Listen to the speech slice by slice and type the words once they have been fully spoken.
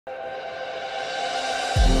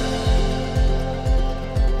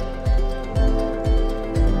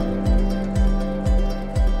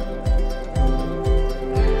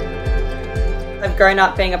grown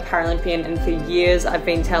up being a Paralympian, and for years I've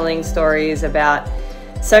been telling stories about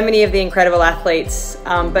so many of the incredible athletes,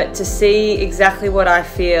 but to see exactly what I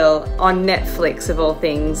feel on Netflix of all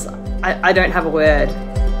things, I don't have a word.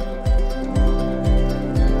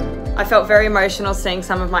 I felt very emotional seeing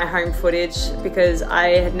some of my home footage because I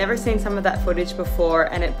had never seen some of that footage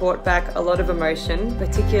before, and it brought back a lot of emotion,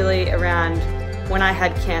 particularly around when I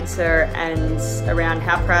had cancer and around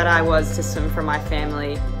how proud I was to swim for my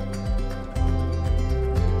family.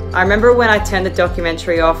 I remember when I turned the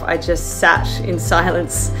documentary off, I just sat in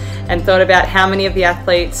silence and thought about how many of the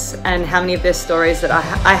athletes and how many of their stories that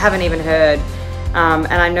I haven't even heard.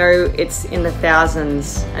 And I know it's in the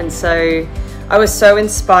thousands. And so I was so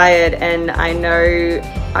inspired, and I know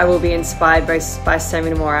I will be inspired by so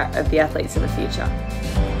many more of the athletes in the future.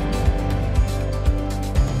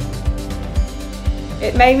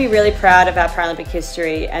 It made me really proud of our Paralympic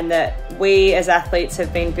history, and that we as athletes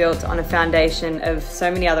have been built on a foundation of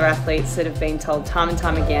so many other athletes that have been told time and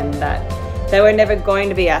time again that they were never going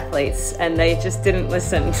to be athletes and they just didn't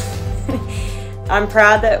listen. I'm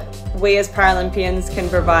proud that we as Paralympians can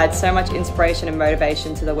provide so much inspiration and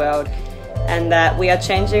motivation to the world, and that we are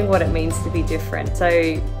changing what it means to be different.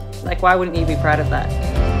 So, why wouldn't you be proud of that?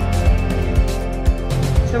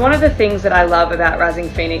 So one of the things that I love about Rising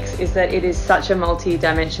Phoenix is that it is such a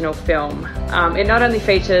multi-dimensional film. It not only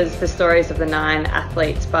features the stories of the 9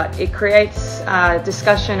 athletes, but it creates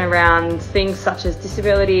discussion around things such as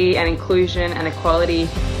disability and inclusion and equality.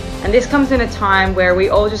 And this comes in a time where we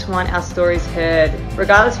all just want our stories heard.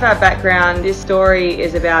 Regardless of our background, this story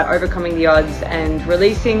is about overcoming the odds and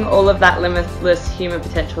releasing all of that limitless human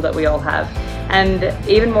potential that we all have. And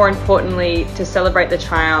even more importantly, to celebrate the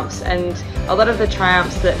triumphs, and a lot of the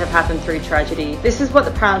triumphs that have happened through tragedy. This is what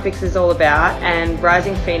the Paralympics is all about, and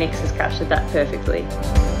Rising Phoenix has captured that perfectly.